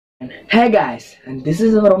Hey guys, and this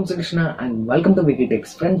is our Vamsi Krishna and welcome to Wiki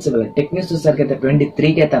Techs. Friends, tech news చూసేసరికి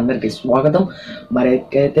 23 కి అయితే అందరికీ స్వాగతం.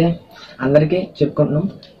 మరైతే అందరికీ చెప్పుకుంటున్నాం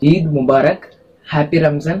ఈద్ ముబారక్, హ్యాపీ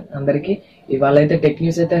రంజాన్ అందరికీ. ఇవాళ అయితే టెక్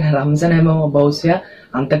న్యూస్ అయితే రంజాన్ ఏమో బహుశా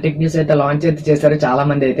అంత టెక్ న్యూస్ అయితే లాంచ్ అయితే చేశారు. చాలా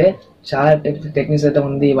మంది అయితే చాలా టెక్ న్యూస్ అయితే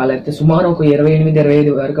ఉంది. ఇవాళ అయితే సుమారు ఒక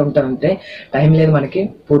 28-25 వరకు ఉంటారంటే టైం లేదు మనకి,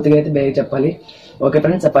 పూర్తిగా అయితే బేగా చెప్పాలి. ఓకే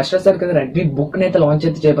ఫ్రెండ్స్, ఫస్ట్ వచ్చారు కదా రెడ్మీ బుక్ ని అయితే లాంచ్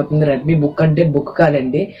అయితే చేయబోతుంది. రెడ్మీ బుక్ అంటే బుక్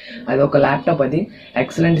కాదండి, అది ఒక ల్యాప్టాప్. అది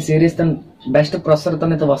ఎక్సలెంట్ సిరీస్ తో బెస్ట్ ప్రొసెసర్ తో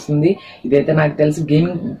అయితే వస్తుంది. ఇదైతే నాకు తెలిసి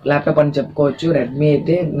గేమింగ్ ల్యాప్టాప్ అని చెప్పుకోవచ్చు. రెడ్మీ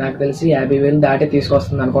అయితే నాకు తెలిసి 50,000 దాటి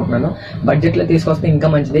తీసుకొస్తుంది అనుకుంటున్నాను. బడ్జెట్ లో తీసుకొస్తే ఇంకా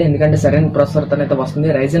మంచిది, ఎందుకంటే సరైన ప్రొసెసర్ తో అయితే వస్తుంది.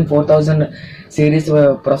 Ryzen 4000 సిరీస్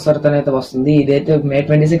ప్రొసెసర్ తో అయితే వస్తుంది. ఇదైతే May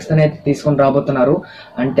 26 అయితే తీసుకొని రాబోతున్నారు,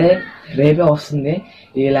 అంటే రేపే వస్తుంది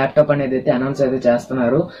ఈ ల్యాప్టాప్ అనేది అయితే అనౌన్స్ అయితే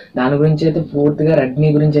చేస్తున్నారు. దాని గురించి అయితే పూర్తిగా రెడ్మీ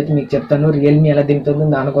గురించి అయితే మీకు చెప్తాను. రియల్మీ ఎలా దింపుతుంది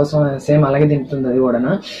దానికోసం సేమ్ అలాగే దింపుతుంది అది కూడా.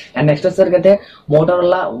 అండ్ నెక్స్ట్ వచ్చేసరికి అయితే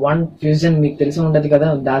మోటోరోలా వన్ ఫ్యూజన్ మీకు తెలిసి ఉంటది కదా,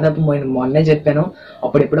 దాదాపు మొన్నే చెప్పాను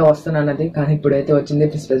అప్పుడు ఎప్పుడో వస్తాను అన్నది, కానీ ఇప్పుడైతే వచ్చింది.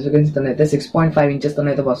 స్పెసిఫికేషన్స్ తో అయితే 6.5 inches తో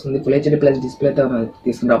అయితే వస్తుంది. ఫుల్ హెచ్డీ ప్లస్ డిస్ప్లే తో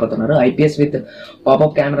తీసుకుని రాబోతున్నారు. IPS విత్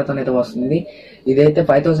పాపప్ కెమెరాతో అయితే వస్తుంది. ఇదైతే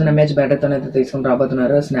 5000 mAh బ్యాటరీతో అయితే తీసుకుని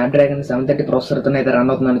రాబోతున్నారు. స్నాప్డ్రాగన్ 730 ప్రాసెసర్ తో అయితే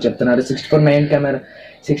రన్ అవుతుందని చెప్తున్నారు. 64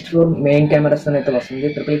 మెయిన్ కెమెరాస్ తో అయితే వస్తుంది.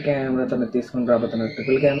 ట్రిపుల్ కెమెరాతో తీసుకుని రాబోతున్నారు.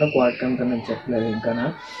 ట్రిపుల్ కెమెరా, క్వాడ్ కెమెరా నేను చెప్పలేదు ఇంకా.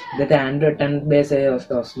 ఇదైతే Android 10 బేస్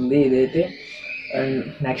వస్తుంది. ఇదైతే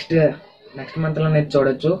నెక్స్ట్ మంత్ లో అయితే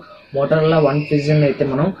చూడొచ్చు మోటోరోలా వన్ ఫ్యూజన్ అయితే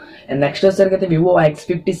మనం. అండ్ నెక్స్ట్ వచ్చేసరికి అయితే వివో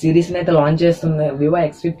X50 సిరీస్ అయితే లాంచ్ చేస్తుంది. వివో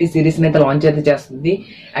X50 సిరీస్ అయితే లాంచ్ అయితే చేస్తుంది.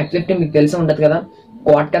 X50 మీకు తెలిసి ఉంటది కదా,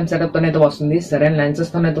 క్వాడ్ క్యామ్ సెటప్ తో అయితే వస్తుంది. సరైన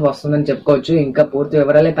లెన్సెస్ తో అయితే వస్తుందని చెప్పుకోవచ్చు. ఇంకా పూర్తి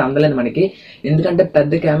వివరాలు అయితే అందలేదు మనకి, ఎందుకంటే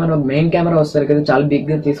పెద్ద కెమెరా మెయిన్ కెమెరా వస్తారు కదా, చాలా బిగ్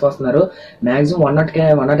గా తీసుకొస్తున్నారు. మాక్సిమం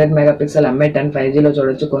 108 మెగాపిక్సెల్ MI10 5G లో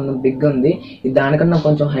చూడొచ్చు, కొంచెం బిగ్ ఉంది. ఇది దానికన్నా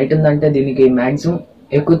కొంచెం హైట్ ఉందంటే దీనికి మాక్సిమం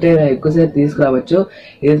ఎక్కువసేపు తీసుకురావచ్చు.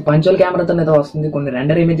 ఇది పంచువల్ కెమెరాతో అయితే వస్తుంది. కొన్ని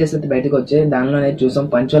రెండర్ ఇమేజెస్ అయితే బయటకు వచ్చాయి, దానిలోనే చూసాం.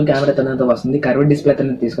 పంచువల్ కెమెరాతో అయితే వస్తుంది. కర్వ్ డిస్ప్లే తో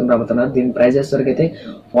తీసుకుని రాబోతున్నారు. దీని ప్రైస్ వరకు అయితే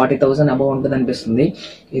 40,000 అబౌవ్ ఉంటుంది అనిపిస్తుంది.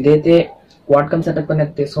 ఇదైతే క్వాడ్కామ్ సెటప్ తో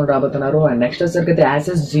తీసుకొని రాబోతున్నారు. అండ్ నెక్స్ట్ వచ్చేసరికి అయితే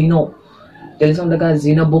యాసెస్ జీనో తెలిసి ఉండగా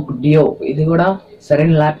జీనో బుక్ డియో, ఇది కూడా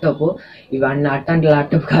సరైన ల్యాప్టాప్. ఇవన్నీ అట్లాంటి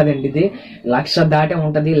ల్యాప్టాప్ కాదండి, ఇది 1,00,000 దాటే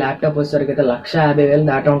ఉంటది. ల్యాప్టాప్ వచ్చేసరికి అయితే 1,50,000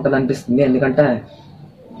 దాటే ఉంటది అనిపిస్తుంది, ఎందుకంటే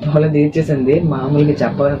వాళ్ళు తీర్చేసింది మామూలుగా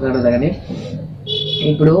చెప్పకూడదు. కానీ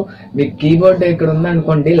ఇప్పుడు మీకు కీబోర్డ్ ఇక్కడ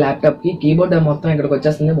ఉందనుకోండి, ల్యాప్టాప్ కి కీబోర్డ్ మొత్తం ఇక్కడికి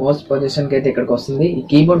వచ్చేస్తుంది. మౌస్ పొజిషన్ కి అయితే ఇక్కడికి వస్తుంది. ఈ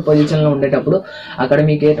కీబోర్డ్ పొజిషన్ లో ఉండేటప్పుడు అక్కడ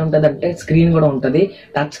మీకు ఏంటంటది అంటే స్క్రీన్ కూడా ఉంటది.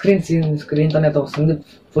 టచ్ స్క్రీన్ తో అయితే వస్తుంది.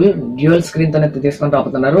 ఫుల్ డ్యూయల్ స్క్రీన్ తో అయితే తీసుకొని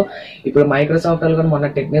రాబోతున్నారు. ఇప్పుడు మైక్రోసాఫ్ట్ వాళ్ళు కూడా మొన్న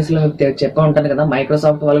టెక్నిక్స్ లో మీకు చెప్పా ఉంటాను కదా,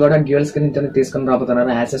 మైక్రోసాఫ్ట్ వాళ్ళు కూడా డ్యూయల్ స్క్రీన్ తో తీసుకొని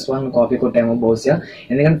రాబోతున్నారు. యాసెస్ వాళ్ళని కాపీ కొట్టాము బహుశా,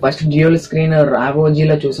 ఎందుకంటే ఫస్ట్ డ్యూయల్ స్క్రీన్ ROG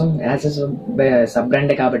లో చూసాం. యాసెస్ సబ్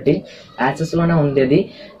బ్రాండే కాబట్టి యాసెస్ లోనే ఉంది అది,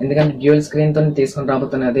 ఎందుకంటే డ్యూయల్ స్క్రీన్ తో తీసుకొని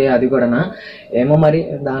రాబోతున్నది. అది కూడా ఏమో మరి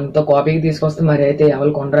దాంతో కాపీకి తీసుకొస్తే మరి అయితే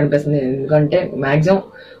ఎవరు కొంటారు అనిపిస్తుంది. ఎందుకంటే మాక్సిమం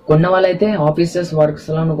కొన్న వాళ్ళైతే ఆఫీసెస్ వర్క్స్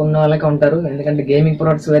లో కొన్న వాళ్ళకే ఉంటారు, ఎందుకంటే గేమింగ్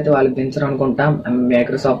ప్రొడక్ట్స్ అయితే వాళ్ళకి పెంచరు అనుకుంటాం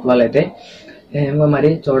మైక్రోసాఫ్ట్ వాళ్ళైతే. ఏమో మరి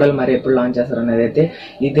చూడాలి మరి ఎప్పుడు లాంచ్ చేస్తారు అనేది అయితే.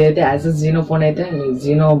 ఇదైతే యాసెస్ జీనో ఫోన్ అయితే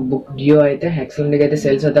జీనో బుక్ డియో అయితే ఎక్సలెంట్ గా అయితే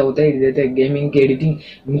సేల్స్ అయితే అవుతాయి. ఇదైతే గేమింగ్ ఎడిటింగ్,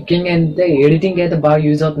 ముఖ్యంగా అయితే ఎడిటింగ్ అయితే బాగా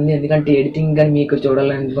యూజ్ అవుతుంది. ఎందుకంటే ఎడిటింగ్ కానీ మీకు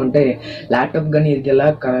చూడాలనుకుంటే ల్యాప్టాప్ కానీ ఇది ఎలా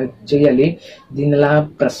చేయాలి, దీన్ని ఇలా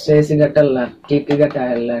ప్రెస్ చేసి గట్ట క్లిక్ గట్ట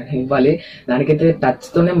ఇవ్వాలి. దానికైతే టచ్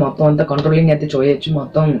తోనే మొత్తం అంతా కంట్రోలింగ్ అయితే చేయొచ్చు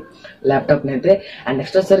మొత్తం ల్యాప్టాప్ ని అయితే. అండ్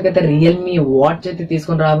నెక్స్ట్ వచ్చేసరికి అయితే రియల్మీ వాచ్ అయితే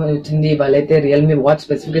తీసుకొని వచ్చింది. వాళ్ళైతే రియల్మీ వాచ్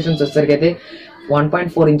స్పెసిఫికేషన్స్ వచ్చేసరికి అయితే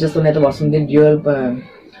 1.4 inches తో అయితే వస్తుంది. డ్యూయల్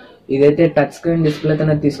ఇదైతే టచ్ స్క్రీన్ డిస్ప్లే తో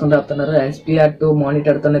తీసుకుని రాబోతున్నారు. SPR2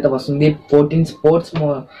 మానిటర్ తో అయితే వస్తుంది. 14 స్పోర్ట్స్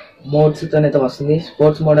మోడ్స్ తో అయితే వస్తుంది.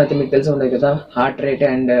 స్పోర్ట్స్ మోడ్ అయితే మీకు తెలిసి ఉంటుంది కదా, heart rate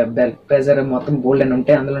and blood pressure మొత్తం బోల్డ్ అని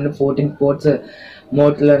ఉంటాయి. అందులోనే 14 స్పోర్ట్స్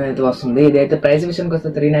మోడ్ లో అయితే వస్తుంది. ఇదైతే ప్రైస్ విషయానికి వస్తే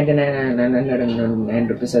 399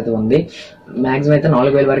 రూపీస్ అయితే ఉంది. మాక్సిమం అయితే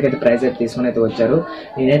 4,000 వరకు అయితే ప్రైస్ అయితే తీసుకుని అయితే వచ్చారు.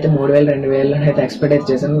 నేనైతే 3,000 2,000 అయితే ఎక్స్పెక్ట్ అయితే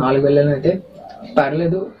చేశాను. 4,000 అయితే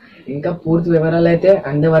పర్లేదు. ఇంకా పూర్తి వివరాలు అయితే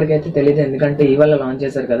అందే వరకు అయితే తెలియదు, ఎందుకంటే ఇవాళ లాంచ్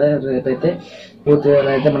చేశారు కదా, రేపైతే పూర్తి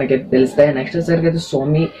వివరాలు అయితే మనకి తెలుస్తాయి. నెక్స్ట్ వచ్చేసరికి అయితే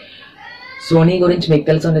సోనీ గురించి మీకు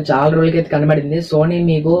తెలిసి ఉంటే చాలా రోజులకి అయితే కనబడింది. సోనీ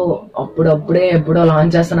మీకు ఎప్పుడో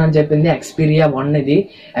లాంచ్ చేస్తానని చెప్పింది. ఎక్స్పీరియా 1 ఇది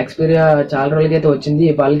ఎక్స్పీరియా చాలా రోజులకి అయితే వచ్చింది.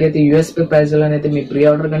 వాళ్ళకైతే USP ప్రైస్ లో అయితే మీ ప్రీ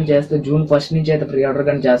ఆర్డర్ కానీ చేస్తే June 1 నుంచి అయితే ప్రీ ఆర్డర్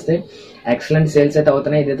కానీ చేస్తే ఎక్సలెంట్ సేల్స్ అయితే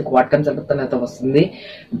అవుతున్నాయి. ఇదైతే క్వాడ్కామ్ సెటప్ తో అయితే వస్తుంది.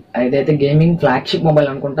 ఇదైతే గేమింగ్ ఫ్లాగ్షిప్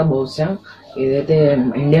మొబైల్ అనుకుంటా బహుశా. ఇదైతే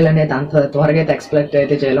ఇండియాలో అయితే అంత త్వరగా అయితే ఎక్స్పెక్ట్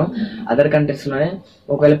అయితే చేయలేం, అదర్ కంట్రీస్ లోనే.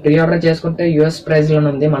 ఒకవేళ ప్రీ ఆర్డర్ చేసుకుంటే US ప్రైస్ లోనే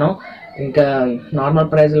ఉంది. మనం ఇంకా నార్మల్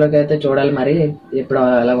ప్రైస్ లోకి అయితే చూడాలి మరి ఎప్పుడు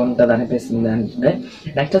ఎలా ఉంటుంది అనిపిస్తుంది. అంటే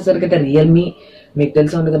నెక్స్ట్ వచ్చేసరికి అయితే రియల్మీ మీకు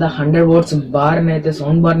తెలిసి ఉంటుంది కదా 100 వాట్స్ బార్ అయితే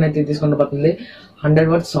సౌండ్ బార్ అయితే తీసుకొని పోతుంది. 100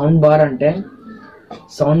 వాట్స్ సౌండ్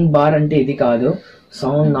బార్ అంటే ఇది కాదు,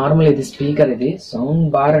 సౌండ్ నార్మల్ ఇది స్పీకర్. ఇది సౌండ్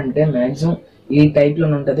బార్ అంటే మాక్సిమం ఈ టైప్ లో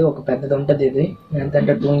ఉంటది, ఒక పెద్దది ఉంటది. ఇది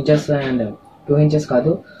ఎంతంటే 2 ఇంచెస్ అండ్ 2 ఇంచెస్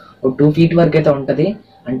కాదు, ఒక 2 feet వరకు అయితే ఉంటది.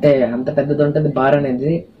 అంటే అంత పెద్దది ఉంటది బార్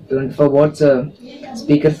అనేది. 24 వాట్స్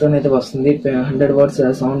స్పీకర్స్ తోనైతే వస్తుంది. 100 watts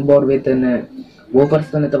sound bar with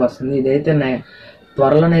woofers తోనైతే వస్తుంది. ఇదైతే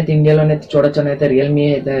త్వరలోనైతే ఇండియాలోనైతే చూడొచ్చు అని అయితే రియల్మీ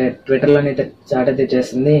అయితే ట్విట్టర్ లోనైతే చాట్ అయితే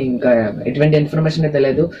చేస్తుంది. ఇంకా ఎటువంటి ఇన్ఫర్మేషన్ అయితే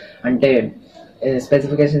లేదు, అంటే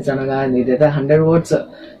స్పెసిఫికేషన్స్ అనగా ఇదైతే 100 వాట్స్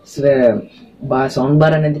సౌండ్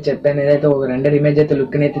బార్ అనేది చెప్పాను. ఏదైతే ఒక 2 ఇమేజ్ అయితే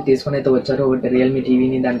లుక్ అయితే తీసుకుని అయితే వచ్చారు, ఒకటి రియల్మీ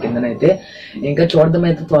టీవీని దాని కిందనైతే. ఇంకా చూడడం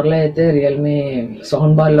అయితే త్వరలో అయితే రియల్మీ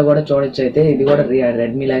సౌండ్ బార్ లో కూడా చూడొచ్చు. అయితే ఇది కూడా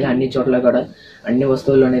రెడ్మీ లాగా అన్ని చోట్ల కూడా అన్ని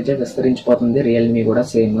వస్తువుల్లోనైతే విస్తరించిపోతుంది. రియల్మీ కూడా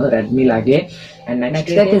సేమ్ రెడ్మీ లాగే. అండ్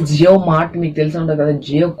నెక్స్ట్ అయితే జియో మార్ట్, మీకు తెలిసి ఉంటుంది కదా,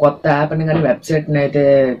 జియో కొత్త యాప్ అని కానీ వెబ్సైట్ ని అయితే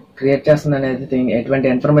క్రియేట్ చేస్తుందని అయితే ఎటువంటి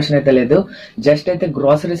ఇన్ఫర్మేషన్ అయితే లేదు. జస్ట్ అయితే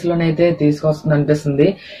గ్రోసరీస్ లోనైతే తీసుకొస్తుంది అనిపిస్తుంది.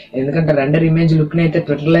 ఎందుకంటే 2 ఇమేజ్ లుక్ ని అయితే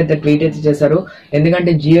ట్విట్టర్ లో అయితే ట్వీట్ అయితే చేశారు.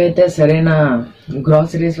 ఎందుకంటే జియో అయితే సరైన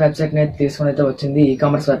గ్రోసరీస్ వెబ్సైట్ ని అయితే తీసుకుని అయితే వచ్చింది, ఈ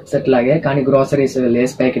కామర్స్ వెబ్సైట్ లాగే. కానీ గ్రోసరీస్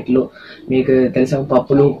లేస్ ప్యాకెట్లు, మీకు తెలిసిన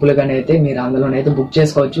పప్పులు ఉప్పులు కానీ అయితే మీరు అందులోనైతే బుక్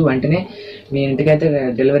చేసుకోవచ్చు, వెంటనే మీ ఇంటికైతే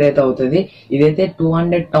డెలివరీ అయితే అవుతుంది. ఇదైతే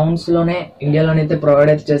 200 towns లోనే ఇండియాలోనైతే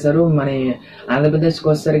ప్రొవైడ్ అయితే చేశారు. మన ఆంధ్రప్రదేశ్కి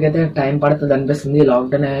వచ్చేసరికి అయితే టైం పడుతుంది అనిపిస్తుంది.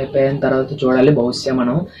 లాక్డౌన్ అయిపోయిన తర్వాత చూడాలి బహుశా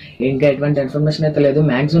మనం. ఇంకా ఎటువంటి ఇన్ఫర్మేషన్ అయితే లేదు.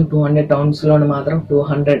 మాక్సిమం 200 towns లోనే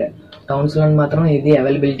మాత్రం ఇది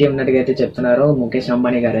అవైలబిలిటీ ఉన్నట్టుగా అయితే చెప్తున్నారు ముఖేష్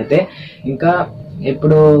అంబానీ గారు అయితే. ఇంకా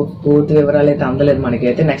ఎప్పుడు పూర్తి వివరాలు అయితే అందలేదు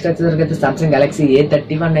మనకైతే. నెక్స్ట్ వచ్చేసరికి అయితే సామ్సంగ్ గెలాక్సీ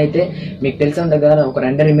A31 అయితే మీకు తెలిసి ఉంది కదా, ఒక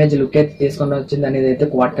 2 ఇమేజ్ లుక్ అయితే తీసుకొని వచ్చింది అనేది అయితే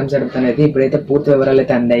క్వాడ్-కామ్ సెటప్ అనేది. ఇప్పుడైతే పూర్తి వివరాలు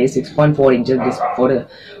అయితే అందాయి. 6.4 inches full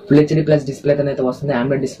HD plus display అయితే వస్తుంది.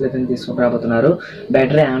 ఆమ్లెట్ డిస్ప్లే అయితే తీసుకుని రాబోతున్నారు.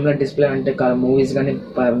 బ్యాటరీ ఆమ్లెట్ డిస్ప్లే అంటే మూవీస్ కానీ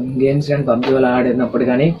గేమ్స్ కానీ పబ్జీ వాళ్ళు ఆడినప్పుడు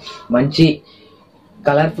కానీ మంచి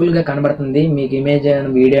కలర్ఫుల్ గా కనబడుతుంది. మీకు ఇమేజ్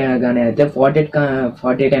వీడియో గానీ అయితే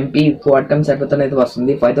 48 MP క్వాడ్-కామ్ సెటప్ అయితే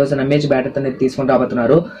వస్తుంది. 5000 mAh బ్యాటరీ అయితే తీసుకుని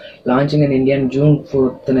రాబోతున్నారు. Launching in India June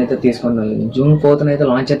 4th అయితే తీసుకున్నారు. June 4th అయితే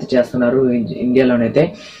లాంచ్ అయితే చేస్తున్నారు ఇండియాలోనైతే.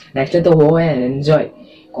 నెక్స్ట్ అయితే Huawei ఎంజాయ్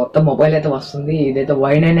కొత్త మొబైల్ అయితే వస్తుంది. ఇదైతే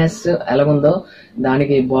Y9s ఎలాగుందో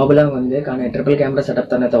దానికి బాబులాగా ఉంది, కానీ ట్రిపుల్ కెమెరా సెటప్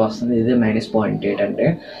తో అయితే వస్తుంది. ఇదే -0.8 అంటే.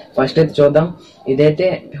 ఫస్ట్ అయితే చూద్దాం. ఇదైతే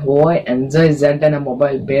Huawei ఎంజాయ్ Z అనే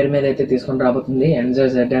మొబైల్ పేరు మీద అయితే తీసుకొని రాబోతుంది. ఎంజాయ్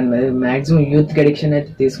Z అనేది మాక్సిమం యూత్ ఎడిక్షన్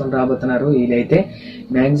అయితే తీసుకొని రాబోతున్నారు. ఇదైతే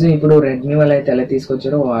మాక్సిమం ఇప్పుడు రెడ్మీ వాళ్ళు అయితే ఎలా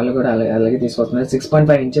తీసుకొచ్చారో వాళ్ళు కూడా అలాగే తీసుకొస్తున్నారు.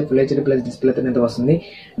 6.5 inch full HD plus display అయితే వస్తుంది.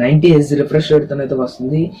 90 Hz రిఫ్రెష్ రేట్ తో అయితే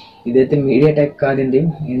వస్తుంది. ఇదైతే మీడియాటెక్ కాదండి,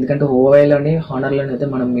 ఎందుకంటే Huawei లోని Honor లోని అయితే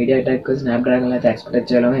మనం మీడియాటెక్ స్నాప్డ్రాగన్ అయితే ఎక్స్పెక్ట్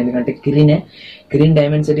చేయలేము. ఎందుకంటే కిరిన్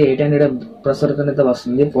డైమెన్సిటీ 800 ప్రాసెసర్ తో అయితే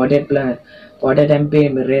వస్తుంది. 48 MP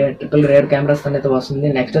ట్రిపుల్ రేర్ కెమెరాస్ అయితే వస్తుంది.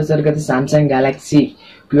 నెక్స్ట్ వచ్చేసరికి అయితే సామ్సంగ్ గెలాక్సీ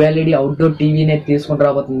QLED అవుట్డోర్ టీవీని అయితే తీసుకుని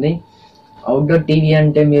రాబోతుంది. అవుట్డోర్ టీవీ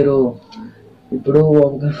అంటే మీరు ఇప్పుడు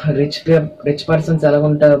రిచ్ పర్సన్స్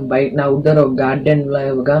ఎలాగుంటారు, బయట అవుట్డోర్ ఒక గార్డెన్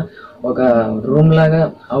లాగా ఒక రూమ్ లాగా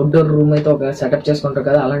అవుట్డోర్ రూమ్ అయితే ఒక సెటప్ చేసుకుంటారు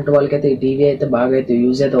కదా, అలాంటి వాళ్ళకైతే ఈ టీవీ అయితే బాగా అయితే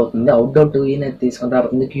యూజ్ అయితే అవుతుంది. అవుట్డోర్ టీవీని అయితే తీసుకొని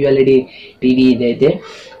రాబోతుంది QLED టీవీ ఇదైతే.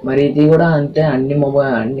 మరి ఇది కూడా అంతే, అన్ని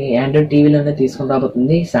ఆండ్రాయిడ్ టీవీలోనే తీసుకొని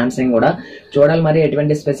రాబోతుంది సామ్సంగ్ కూడా. చూడాలి మరి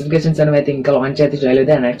ఎటువంటి స్పెసిఫికేషన్స్ అనేవి అయితే ఇంకా లాంచ్ అయితే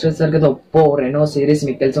చేయలేదు. నెక్స్ట్ వచ్చేసరికి అయితే ఒప్పో రెనో సిరీస్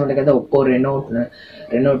మీకు తెలిసి ఉంటాయి కదా, ఒప్పో రెనో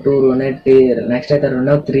 2, నెక్స్ట్ అయితే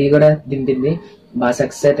రెనో 3 కూడా దింపింది, బాగా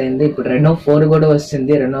సక్సెస్ అయితే అయింది. ఇప్పుడు రెనో 4 కూడా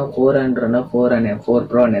వస్తుంది. రెనో 4 అండ్ రెనో 4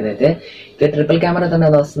 Pro అనేది అయితే ట్రిపుల్ కెమెరాతో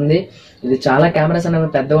అనేది వస్తుంది. ఇది చాలా కెమెరాస్ అనేవి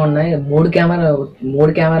పెద్దగా ఉన్నాయి. 3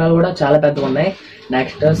 కెమెరాలు కూడా చాలా పెద్దగా ఉన్నాయి.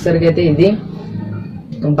 నెక్స్ట్ వచ్చేసరికి అయితే ఇది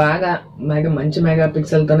బాగా మంచి మెగా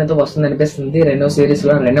పిక్సెల్ తోనైతే వస్తుంది అనిపిస్తుంది రెనో సిరీస్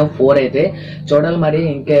లో. రెనో 4 అయితే చూడాలి మరి.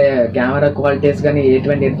 ఇంకే కెమెరా క్వాలిటీస్ కానీ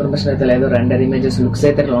ఎటువంటి ఇన్ఫర్మేషన్ అయితే లేదు. రెండర్ ఇమేజెస్ లుక్స్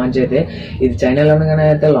అయితే లాంచ్ అయితే ఇది చైనాలోనే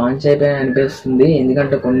అయితే లాంచ్ అయిపోయి అనిపిస్తుంది,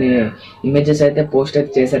 ఎందుకంటే కొన్ని ఇమేజెస్ అయితే పోస్ట్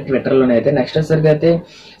అయితే చేశారు ట్విట్టర్ లోనే అయితే. నెక్స్ట్ వచ్చేసరికి అయితే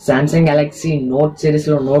సామ్సంగ్ గెలాక్సీ నోట్ సిరీస్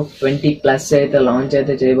లో Note 20+ అయితే లాంచ్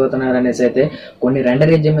అయితే చేయబోతున్నారు అనేసి అయితే కొన్ని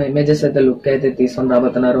రెండర్ ఇమేజెస్ అయితే లుక్ అయితే తీసుకొని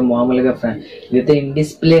రాబోతున్నారు. మామూలుగా ఇదైతే ఇన్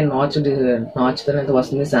డిస్ప్లే నాచ్ అయితే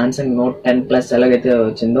వస్తుంది. సామ్సంగ్ Note 10+ ఎలాగైతే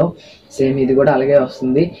వచ్చిందో సేమ్ ఇది కూడా అలాగే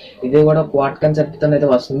వస్తుంది. ఇది కూడా క్వాడ్ కాన్సెప్ట్ తో అయితే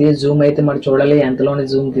వస్తుంది. జూమ్ అయితే మనం చూడాలి ఎంతలోనే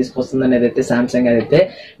జూమ్ తీసుకొస్తుంది అనేది అయితే సామ్సంగ్ అయితే.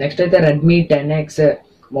 నెక్స్ట్ అయితే రెడ్మీ 10X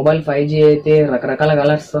మొబైల్ 5G అయితే రకరకాల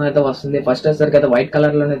కలర్స్ తో అయితే వస్తుంది. ఫస్ట్ వచ్చేసరికి అయితే వైట్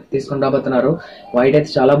కలర్ లోనే తీసుకొని రాబోతున్నారు. వైట్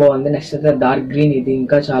అయితే చాలా బాగుంది. నెక్స్ట్ అయితే డార్క్ గ్రీన్, ఇది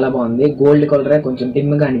ఇంకా చాలా బాగుంది. గోల్డ్ కలర్ కొంచెం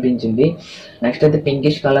డిమ్ గా అనిపించింది. నెక్స్ట్ అయితే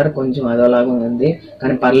పింకిష్ కలర్ కొంచెం అదోలాగా ఉంది,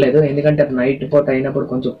 కానీ పర్లేదు, ఎందుకంటే నైట్ పూట అయినప్పుడు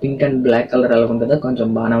కొంచెం పింక్ అండ్ బ్లాక్ కలర్ ఎలా ఉంటుందో కొంచెం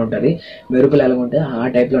బాగానే ఉంటుంది, మెరుపులు ఎలా ఉంటే ఆ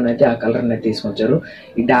టైప్ లోనైతే ఆ కలర్ అనేది తీసుకొచ్చారు.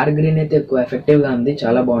 ఈ డార్క్ గ్రీన్ అయితే ఎక్కువ ఎఫెక్టివ్ గా ఉంది,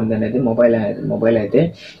 చాలా బాగుంది అనేది మొబైల్ అయితే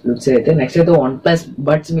లుక్స్ అయితే. నెక్స్ట్ అయితే OnePlus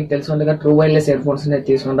బడ్స్, మీకు తెలిసి ఉండగా ట్రూ వైర్లెస్ ఇయర్ ఫోన్స్ అనేది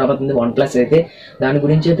తీసుకొని రాబోతుంది OnePlus అయితే. దాని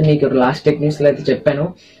గురించి అయితే మీకు లాస్ట్ టెక్నిక్స్ లో అయితే చెప్పాను.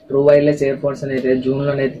 ట్రూ వైర్లెస్ ఇయర్ ఫోన్స్ అయితే జూన్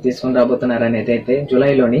లోనైతే తీసుకొని రాబోతున్నారు అనేది అయితే,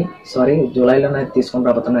 జూలైలోనే తీసుకొని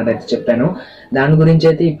రాబోతున్నారు అయితే చెప్పాను. దాని గురించి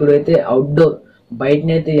అయితే ఇప్పుడైతే అవుట్డోర్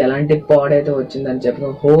బయటనైతే ఎలాంటి పాడ్ అయితే వచ్చిందని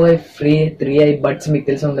చెప్పాను. హోవై ఫ్రీ 3i బడ్స్ మీకు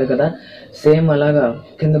తెలిసి ఉండదు కదా, సేమ్ అలాగా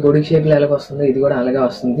కింద గొడుగు షేప్ లో ఎలాగ వస్తుంది, ఇది కూడా అలాగే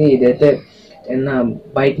వస్తుంది. ఇదైతే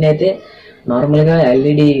బయటనైతే నార్మల్ గా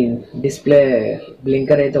LED డిస్ప్లే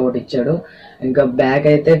బ్లింకర్ అయితే ఒకటి ఇచ్చాడు. ఇంకా బ్యాక్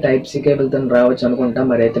అయితే Type-C కేబుల్ తో రావచ్చు అనుకుంటా,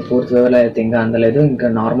 మరి అయితే పూర్తి వివరాలు అయితే ఇంకా అందలేదు. ఇంకా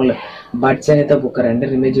నార్మల్ బడ్స్ అయితే ఒక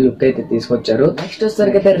రెండర్ ఇమేజ్ లుక్ అయితే తీసుకొచ్చారు. నెక్స్ట్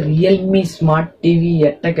వచ్చేసరికి అయితే రియల్మీ స్మార్ట్ టీవీ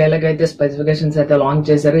ఎట్టకేలకైతే స్పెసిఫికేషన్స్ అయితే లాంచ్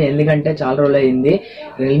చేశారు. ఎందుకంటే చాలా రోజులు అయింది,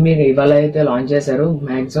 రియల్మీ ఇవాళ అయితే లాంచ్ చేశారు.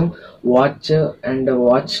 Maximum watch and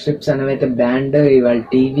watch strips అనేవి అయితే బ్యాండ్, ఇవాళ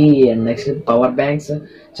TV and next power banks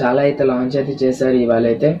చాలా అయితే లాంచ్ అయితే చేశారు. ఇవాళ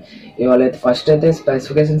అయితే ఫస్ట్ అయితే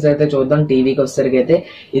స్పెసిఫికేషన్స్ అయితే చూద్దాం. టీవీకి వచ్చేసరికి అయితే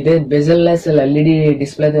ఇదే బెజల్ లెస్ LED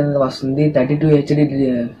డిస్ప్లే వస్తుంది. 32 HD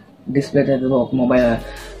డిస్ప్లే అయితే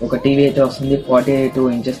ఒక టీవీ అయితే వస్తుంది. 42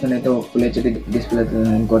 inches తో అయితే ఒక ఫుల్ HD డిస్ప్లే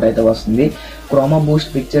ఇంకోటి అయితే వస్తుంది. క్రోమా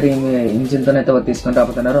బూస్ట్ పిక్చర్ ఇంజిన్ తో అయితే తీసుకొని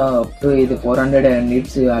రాబోతున్నారు. అప్ టు ఇది 400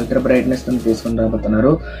 nits అల్ట్రా బ్రైట్నెస్ తో తీసుకొని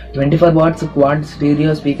రాబోతున్నారు. 24 watts క్వాడ్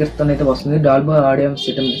స్టీరియో స్పీకర్స్ తో అయితే వస్తుంది. డాల్బీ ఆడియో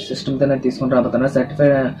సిస్టమ్ తో తీసుకొని రాబోతున్నారు.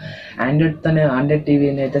 సర్టిఫైడ్ ఆండ్రాయిడ్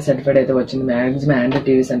టీవీ అయితే సర్టిఫైడ్ అయితే వచ్చింది. మాక్సిమం ఆండ్రాయిడ్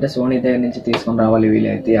టీవీస్ అంటే సోనీ దగ్గర నుంచి తీసుకొని రావాలి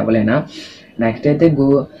వీళ్ళైతే ఎవరైనా. నెక్స్ట్ అయితే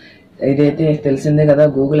ఇదైతే తెలిసిందే కదా,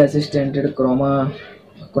 గూగుల్ అసిస్టెంట్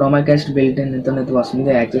క్రోమాకాస్ట్ బిల్ట్ ఇన్ తో అయితే వస్తుంది.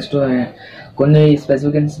 యాక్సెస్ టు కొన్ని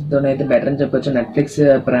స్పెసిఫికేషన్స్ తో అయితే బెటర్ అని చెప్పొచ్చు. Netflix,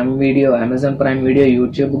 prime video, Amazon prime video,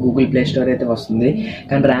 YouTube, Google play store అయితే వస్తుంది.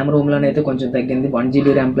 కానీ ర్యామ్ రూమ్ లోనైతే కొంచెం తగ్గింది.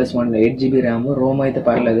 1GB RAM plus 8GB RAM. Rome అయితే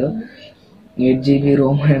పర్లేదు, 8GB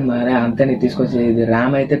రోమ్ మరి అంతనే తీసుకొచ్చేది.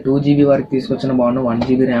 ర్యామ్ అయితే 2GB వరకు తీసుకొచ్చిన బాగుండు,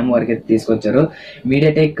 1GB ర్యామ్ వరకు అయితే తీసుకొచ్చారు.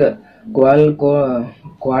 మీడియాటెక్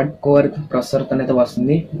క్వాడ్ కోర్ ప్రాసెసర్ తో అయితే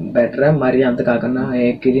వస్తుంది. బెటర్, మరి అంత కాకుండా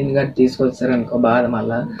కిరిన్ గా తీసుకొచ్చారు అనుకో బాధ.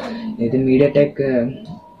 మళ్ళా ఇది మీడియాటెక్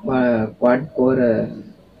క్వాడ్ కోర్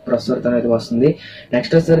ప్రాసెసర్ తో అయితే వస్తుంది.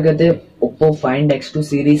 నెక్స్ట్ వచ్చేసరికి అయితే ఒప్పో ఫైండ్ X2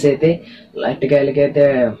 సిరీస్ అయితే ఎట్టకేలకైతే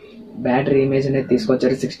బ్యాటరీ ఇమేజ్ అనేది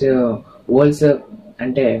తీసుకొచ్చారు. 60 volts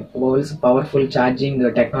అంటే పవర్ఫుల్ ఛార్జింగ్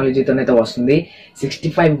టెక్నాలజీతోనైతే వస్తుంది.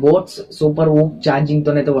 65 watts సూపర్ వూప్ ఛార్జింగ్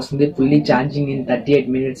తోనైతే వస్తుంది. ఫుల్లీ ఛార్జింగ్ ఇన్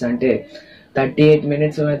 38 minutes, అంటే 38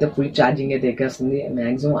 minutes లో అయితే ఫుల్ ఛార్జింగ్ అయితే ఎక్కేస్తుంది.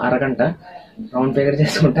 మాక్సిమం అరగంట, రౌండ్ ఫిగర్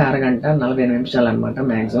చేసుకుంటే అరగంట 40 నిమిషాలు అనమాట.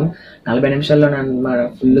 మాక్సిమం 40 నిమిషాల్లో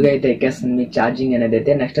ఫుల్ గా అయితే ఎక్కేస్తుంది మీకు ఛార్జింగ్ అనేది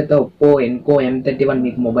అయితే. నెక్స్ట్ అయితే ఒప్పో ఎన్కో M31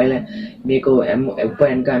 మీకు Oppo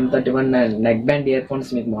Enco M31 neck band ear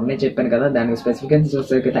phones మీకు మొన్నే చెప్పాను కదా. దానికి స్పెసిఫికేషన్స్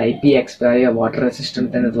వచ్చేసరికి IP ఎక్స్పైరియా వాటర్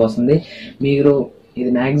రెసిస్టెంట్ అనేది వస్తుంది. మీరు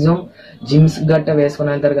ఇది మాక్సిమం జిమ్స్ గట్ట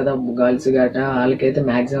వేసుకుని వెళ్తారు కదా గర్ల్స్ గట్ట, వాళ్ళకైతే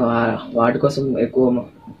మాక్సిమం వాటి కోసం ఎక్కువ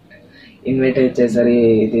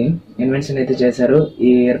ఇన్వెన్షన్ అయితే చేశారు. ఈ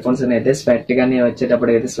ఇయర్ ఫోన్స్ అయితే స్వెట్ గానీ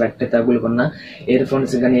వచ్చేటప్పుడు అయితే స్వెట్ తగులుకున్న ఇయర్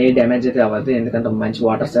ఫోన్స్ కానీ ఏ డ్యామేజ్ అయితే అవ్వదు, ఎందుకంటే మంచి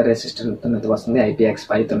వాటర్ రెసిస్టెంట్ అయితే వస్తుంది.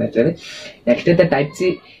 IPX5 తో అయితే. నెక్స్ట్ అయితే Type-C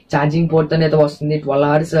ఛార్జింగ్ పోర్ట్ తో అయితే వస్తుంది. 12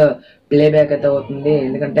 hours ప్లే బ్యాక్ అయితే అవుతుంది,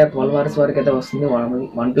 ఎందుకంటే 12 hours వరకు అయితే వస్తుంది.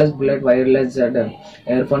 OnePlus bullet wireless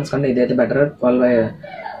ear phones కన్నా ఇదైతే better.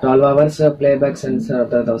 12 hours play back sensor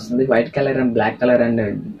అయితే వస్తుంది. White colour and black colour and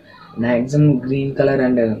maximum green colour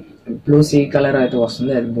and blue sea colour అయితే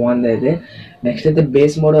వస్తుంది, అది బాగుంది అయితే. నెక్స్ట్ అయితే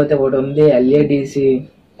బేస్ మోడ్ అయితే ఒకటి ఉంది.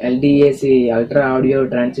 LDAC అల్ట్రా ఆడియో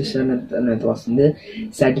ట్రాన్సిస్టర్ అయితే వస్తుంది.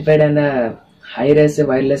 Certified and high race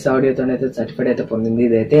wireless ఆడియోతో అయితే సర్టిఫైడ్ అయితే పొందింది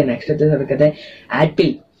ఇదైతే. నెక్స్ట్ అయితే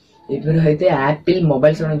యాపిల్, ఇప్పుడు అయితే యాపిల్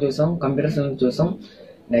మొబైల్స్ లో చూసాం, కంప్యూటర్స్ లో చూసాం,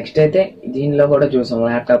 నెక్స్ట్ అయితే దీనిలో కూడా చూసాం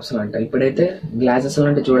ల్యాప్టాప్స్ లో అంట. ఇప్పుడైతే గ్లాసెస్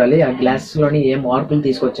లో చూడాలి, ఆ గ్లాసెస్ లోని ఏ మార్పులు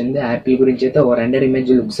తీసుకొచ్చింది యాపిల్ గురించి అయితే ఒక రెండర్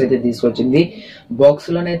ఇమేజ్ లుక్స్ అయితే తీసుకొచ్చింది. బాక్స్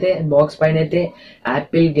పైన అయితే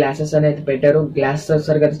యాపిల్ గ్లాసెస్ అనేది పెట్టారు. గ్లాసెస్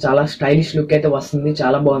వచ్చేసరికి అయితే చాలా స్టైలిష్ లుక్ అయితే వస్తుంది,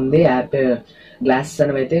 చాలా బాగుంది. యాపిల్ గ్లాసెస్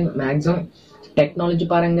అనేవి అయితే మాక్సిమం టెక్నాలజీ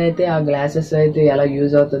పరంగా అయితే ఆ గ్లాసెస్ అయితే ఎలా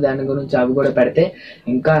యూజ్ అవుతుంది దాని గురించి అవి కూడా పెడితే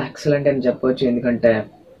ఇంకా ఎక్సలెంట్ అని చెప్పొచ్చు. ఎందుకంటే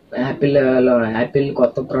యాపిల్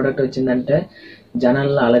కొత్త ప్రోడక్ట్ వచ్చిందంటే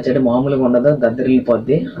జనాల్లో అలా చేయడం మామూలుగా ఉండదు,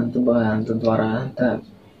 దద్దరిల్లిపోద్ది, అంత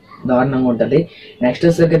దారుణంగా ఉంటది. నెక్స్ట్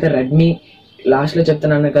వచ్చేసరికి అయితే రెడ్మీ, లాస్ట్ లో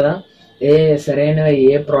చెప్తున్నాను కదా, సరైన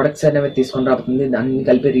ఏ ప్రోడక్ట్స్ అనేవి తీసుకొని రాబోతుంది, దాన్ని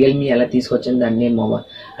కలిపి రియల్మీ ఎలా తీసుకొచ్చింది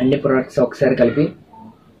అన్ని ప్రోడక్ట్స్ ఒకసారి కలిపి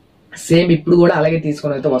సేమ్ ఇప్పుడు కూడా అలాగే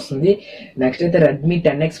తీసుకొని అయితే వస్తుంది. నెక్స్ట్ అయితే రెడ్మీ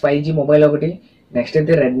 10X 5G మొబైల్ ఒకటి, నెక్స్ట్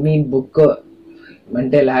అయితే రెడ్మీ బుక్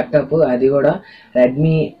అంటే ల్యాప్టాప్, అది కూడా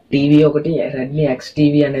రెడ్మీ టీవీ ఒకటి, రెడ్మీ ఎక్స్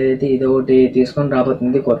టీవీ అనేది అయితే ఇది ఒకటి తీసుకొని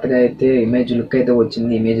రాబోతుంది. కొత్తగా అయితే ఇమేజ్ లుక్ అయితే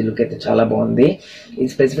వచ్చింది, ఇమేజ్ లుక్ అయితే చాలా బాగుంది. ఈ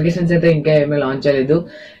స్పెసిఫికేషన్స్ అయితే ఇంకా ఏమీ లాంచ్ చేయలేదు.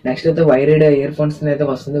 నెక్స్ట్ అయితే వైర్డ్ ఇయర్ ఫోన్స్ అయితే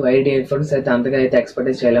వస్తుంది. వైర్డ్ ఇయర్ ఫోన్స్ అయితే అంతగా అయితే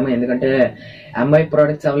ఎక్స్పెక్ట్ చేయలేము, ఎందుకంటే ఎంఐ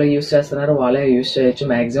ప్రోడక్ట్స్ ఎవరో యూస్ చేస్తున్నారు, వాళ్ళే యూస్ చేయొచ్చు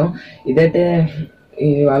మ్యాక్సిమం. ఇదైతే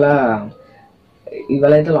ఇవాళ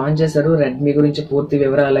అయితే లాంచ్ చేశారు. రెడ్మీ గురించి పూర్తి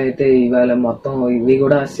వివరాలు అయితే ఇవాళ మొత్తం ఇవి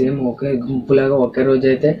కూడా సేమ్ ఒకే గుంపులాగా ఒకే రోజు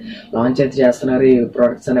అయితే లాంచ్ అయితే చేస్తున్నారు. ఈ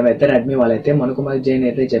ప్రోడక్ట్స్ అనేవి అయితే రెడ్మీ వాళ్ళైతే మనుకుమార్ జైన్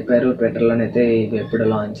అయితే చెప్పారు ట్విట్టర్లోనైతే ఇవి ఎప్పుడు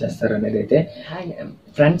లాంచ్ చేస్తారు అనేది అయితే.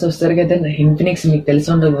 ఫ్రెండ్స్ వచ్చేసరికైతే ఇన్ఫినిక్స్ మీకు తెలిసి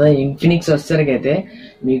ఉంటుంది కదా, ఇన్ఫినిక్స్ వచ్చేసరికైతే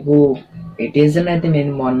మీకు ఇటీజన్ అయితే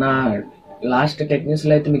నేను మొన్న లాస్ట్ టెక్ న్యూస్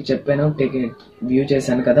లో అయితే మీకు చెప్పాను, వ్యూ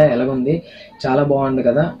చేశాను కదా, ఎలాగుంది, చాలా బాగుంది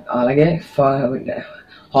కదా. అలాగే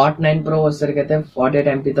హాట్ 9 Pro వచ్చేసరికి అయితే 48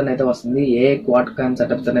 MP అయితే వస్తుంది. ఏ క్వాడ్ కామ్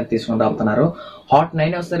సెటప్ తో తీసుకొని రాబోతున్నారు. హాట్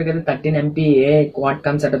 9 వచ్చేసరికి అయితే 13 MP ఏ క్వాడ్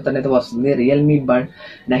కామ్ సెటప్ తో అయితే వస్తుంది. రియల్మీ బడ్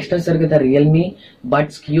నెక్స్ట్ వచ్చేసరికి అయితే రియల్మీ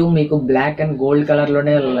బడ్స్ క్యూ మీకు బ్లాక్ అండ్ గోల్డ్ కలర్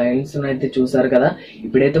లోనే లైన్స్ అయితే చూసారు కదా,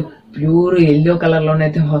 ఇప్పుడైతే ప్యూర్ ఎల్లో కలర్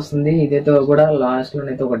లోనైతే వస్తుంది. ఇదైతే కూడా లాస్ట్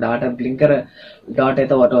లోనైతే ఒక బ్లింకర్ డాట్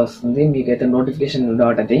అయితే ఒకటి వస్తుంది, మీకైతే నోటిఫికేషన్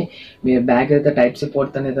డాట్ అది. మీ బ్యాక్ అయితే టైప్ సి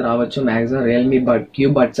పోర్ట్ అనేది రావచ్చు మాక్సిమం. రియల్మీ క్యూ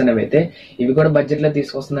బడ్స్ అనేవి అయితే ఇవి కూడా బడ్జెట్ లో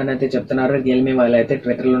తీసుకొస్తుందని అయితే చెప్తున్నారు రియల్మీ వాళ్ళు అయితే.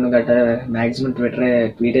 ట్విట్టర్ లోను గట్రా మాక్సిమం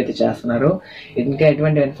ట్వీట్ అయితే చేస్తున్నారు. ఇంకా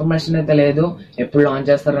ఎటువంటి ఇన్ఫర్మేషన్ అయితే లేదు, ఎప్పుడు లాంచ్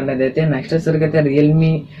చేస్తారు అనేది అయితే. నెక్స్ట్ వచ్చేసరికి అయితే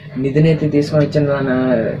రియల్మీ నిధినైతే తీసుకొని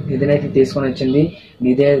వచ్చింది.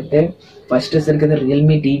 నిధి అయితే ఫస్ట్ వచ్చేసరికి అయితే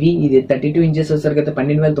రియల్మీ టీవీ, ఇది 32 ఇంచెస్ వచ్చేసరికి అయితే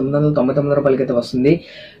 12,999 రూపాయలకి అయితే వస్తుంది.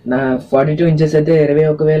 42 ఇంచెస్ అయితే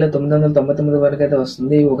 21,999 వరకు అయితే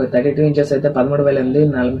వస్తుంది. ఒక 32 ఇంచెస్ అయితే 13,000 ఉంది.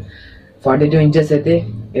 42 ఇంచెస్ అయితే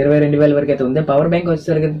 22,000 వరకు అయితే ఉంది. పవర్ బ్యాంక్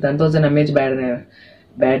వచ్చేసరికి 10,000 mAh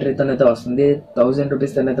బ్యాటరీతో అయితే వస్తుంది. 1000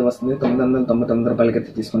 రూపీస్ అయితే వస్తుంది. 999 రూపాయలకి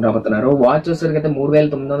అయితే తీసుకుని రాబోతున్నారు. వాచ్ వచ్చేసరికి అయితే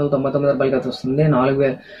 3,999 రూపాయలకి అయితే వస్తుంది.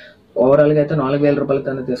 4,000 ఓవరాల్ గా అయితే 4,000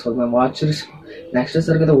 రూపాయలతో తీసుకుంటున్నాం వాచ్. నెక్స్ట్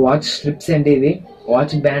వచ్చేసరికి అయితే వాచ్ స్ట్రిప్స్ ఏంటి, ఇవి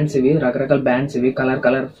వాచ్ బ్యాండ్స్, ఇవి రకరకాల బ్యాండ్స్, ఇవి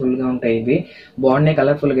కలర్ఫుల్ గా ఉంటాయి, ఇవి బాగున్నాయి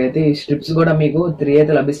కలర్ఫుల్ గా అయితే. ఈ స్ట్రిప్స్ కూడా మీకు 3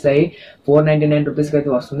 అయితే లభిస్తాయి. 499 రూపీస్ కి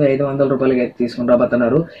అయితే వస్తుంది. 500 రూపాయలకి అయితే తీసుకుని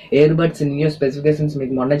రాబోతున్నారు. ఇయర్ బడ్స్ న్యూ స్పెసిఫికేషన్స్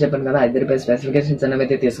మీకు మొన్న చెప్పాను కదా, 5 రూపాయల స్పెసిఫికేషన్స్ అనేవి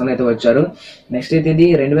అయితే తీసుకొని అయితే వచ్చారు. నెక్స్ట్ అయితే ఇది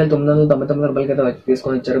 2,999 రూపాయలకి అయితే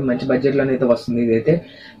తీసుకొని వచ్చారు. మంచి బడ్జెట్ లోనే అయితే వస్తుంది. ఇది అయితే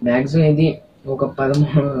మాక్సిమం ఇది ఒక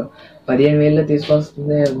 15,000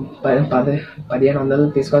 తీసుకొస్తుంది. 1,500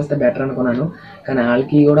 తీసుకొస్తే బెటర్ అనుకున్నాను, కానీ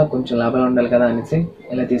వాళ్ళకి కూడా కొంచెం లాభాలు ఉండాలి కదా అనేసి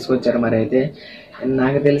ఇలా తీసుకొచ్చారు. మరి అయితే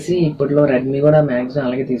నాకు తెలిసి ఇప్పట్లో రెడ్మీ కూడా మాక్సిమం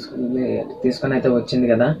అలాగే తీసుకొని అయితే వచ్చింది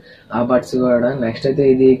కదా ఆ బడ్స్ కూడా. నెక్స్ట్ అయితే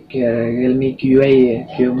ఇది రియల్మీ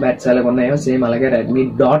క్యూబ్ బడ్స్ అలాగే ఉన్నాయో సేమ్ అలాగే రెడ్మీ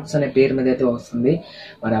డాట్స్ అనే పేరు మీద అయితే వస్తుంది.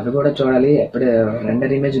 మరి అవి కూడా చూడాలి. ఎప్పుడు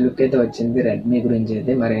రెండర్ ఇమేజ్ లుక్ అయితే వచ్చింది రెడ్మీ గురించి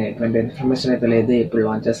అయితే, మరి ఎటువంటి ఇన్ఫర్మేషన్ అయితే లేదు, ఎప్పుడు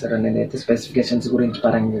లాంచ్ చేస్తారు అనేది అయితే స్పెసిఫికేషన్స్ గురించి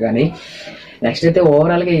పరంగా. కానీ నెక్స్ట్ అయితే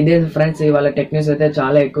ఓవరాల్ గా ఇదే ఫ్రెండ్స్, ఇవాళ టెక్ న్యూస్ అయితే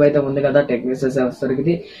చాలా ఎక్కువ అయితే ఉంది కదా. టెక్ న్యూస్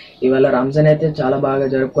వచ్చేసరికి ఇవాళ రంజాన్ అయితే చాలా బాగా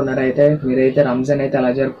జరుపుకున్నారు. అయితే మీరైతే రంజాన్ అయితే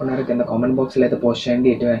ఎలా జరుపుకున్నారు కింద కామెంట్ బాక్స్ లో అయితే పోస్ట్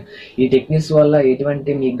చేయండి. ఈ టెక్ న్యూస్ వల్ల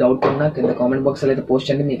ఎటువంటి మీకు డౌట్ ఉన్నా కింద కామెంట్ బాక్స్ లో అయితే పోస్ట్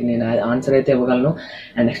చేయండి, మీకు నేను ఆన్సర్ అయితే ఇవ్వగలను.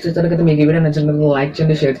 అండ్ నెక్స్ట్ వచ్చేసరికి మీకు ఈ వీడియో నచ్చినట్లయితే లైక్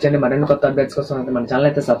చేయండి, షేర్ చేయండి. మరిన్ని కొత్త అప్డేట్స్ కోసం అయితే మన ఛానల్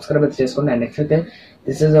అయితే సబ్స్క్రైబ్ అయితే చేసుకోండి. అండ్ నెక్స్ట్ అయితే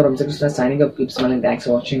this is Vamsi Krishna signing up. Keep smiling. Thanks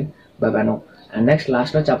for watching. Bye bye now. And next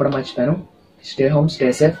last లో చెప్పడం మర్చిపోయాను, stay home, stay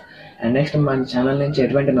safe. And next మన ఛానల్ నుంచి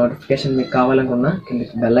ఎటువంటి నోటిఫికేషన్ మీకు కావాలనుకున్నా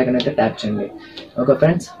కింద బెల్ ఐకాన్ అయితే ట్యాప్ చేయండి. Okay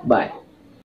friends, bye.